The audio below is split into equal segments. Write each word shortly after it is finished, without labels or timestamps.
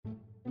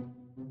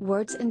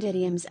Words and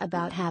idioms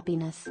about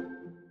happiness.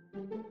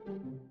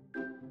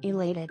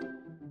 Elated.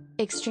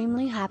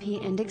 Extremely happy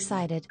and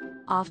excited,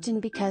 often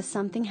because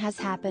something has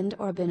happened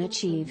or been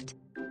achieved.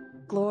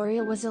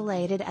 Gloria was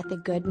elated at the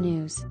good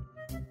news.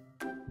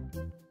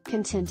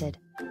 Contented.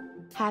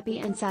 Happy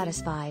and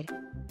satisfied.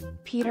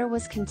 Peter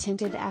was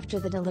contented after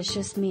the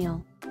delicious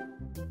meal.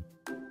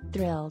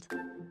 Thrilled.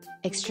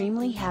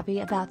 Extremely happy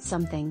about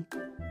something.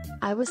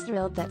 I was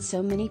thrilled that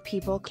so many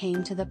people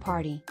came to the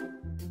party.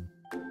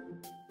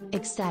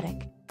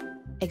 Ecstatic.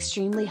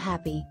 Extremely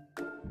happy.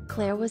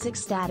 Claire was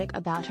ecstatic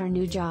about her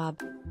new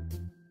job.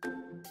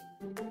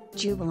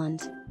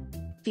 Jubilant.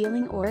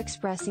 Feeling or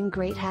expressing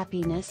great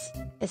happiness,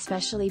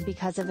 especially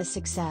because of a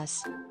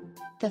success.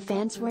 The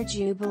fans were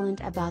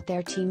jubilant about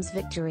their team's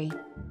victory.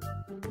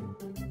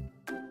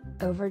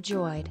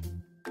 Overjoyed.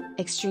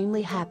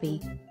 Extremely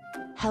happy.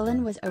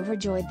 Helen was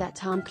overjoyed that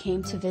Tom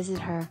came to visit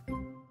her.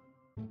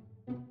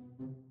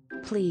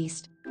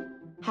 Pleased.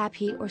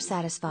 Happy or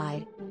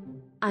satisfied.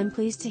 I'm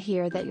pleased to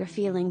hear that you're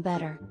feeling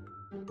better.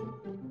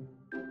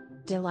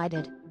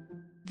 Delighted.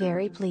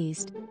 Very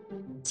pleased.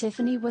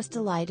 Tiffany was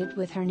delighted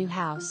with her new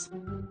house.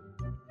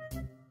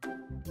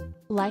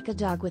 Like a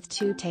dog with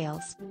two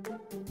tails.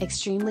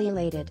 Extremely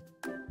elated.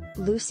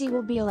 Lucy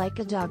will be like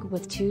a dog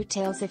with two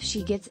tails if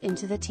she gets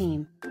into the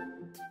team.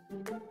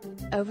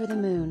 Over the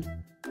moon.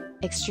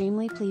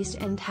 Extremely pleased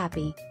and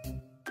happy.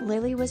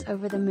 Lily was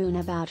over the moon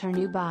about her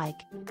new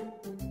bike.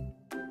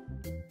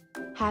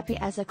 Happy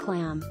as a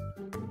clam.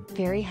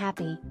 Very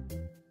happy.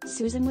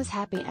 Susan was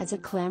happy as a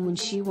clam when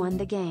she won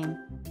the game.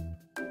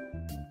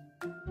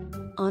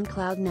 On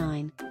cloud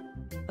 9.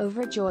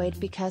 Overjoyed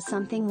because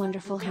something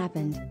wonderful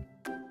happened.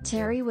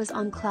 Terry was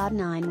on cloud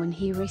 9 when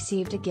he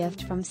received a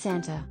gift from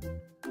Santa.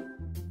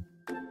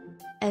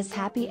 As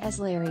happy as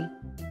Larry.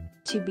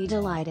 To be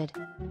delighted.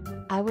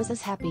 I was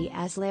as happy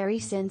as Larry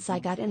since I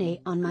got an A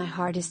on my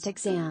hardest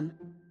exam.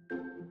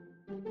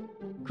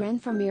 Grin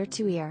from ear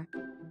to ear.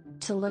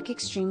 To look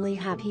extremely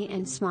happy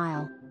and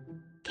smile.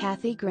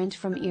 Kathy grinned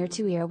from ear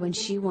to ear when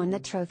she won the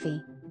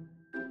trophy.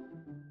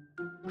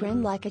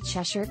 Grin like a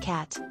Cheshire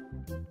cat.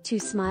 To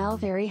smile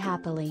very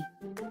happily.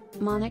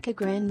 Monica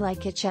grinned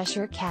like a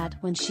Cheshire cat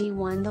when she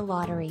won the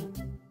lottery.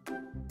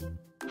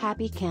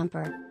 Happy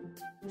camper.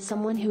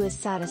 Someone who is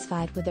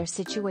satisfied with their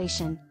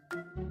situation.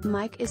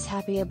 Mike is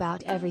happy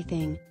about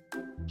everything.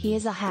 He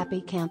is a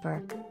happy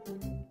camper.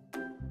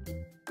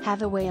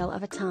 Have a whale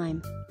of a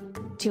time.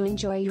 To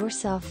enjoy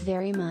yourself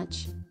very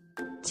much.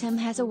 Tim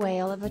has a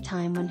whale of a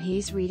time when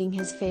he's reading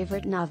his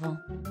favorite novel.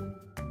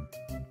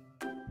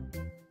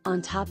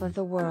 On top of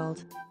the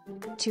world.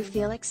 To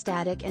feel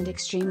ecstatic and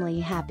extremely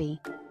happy.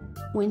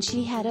 When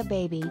she had a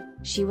baby,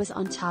 she was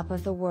on top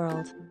of the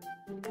world.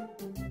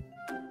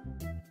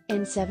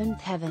 In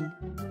seventh heaven.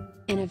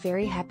 In a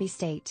very happy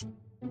state.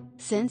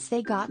 Since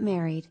they got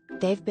married,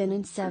 they've been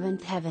in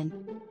seventh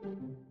heaven.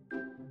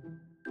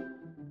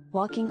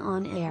 Walking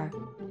on air.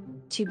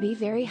 To be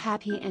very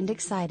happy and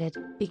excited,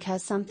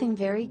 because something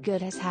very good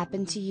has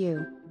happened to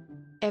you.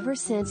 Ever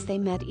since they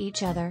met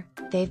each other,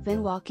 they've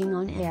been walking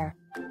on air.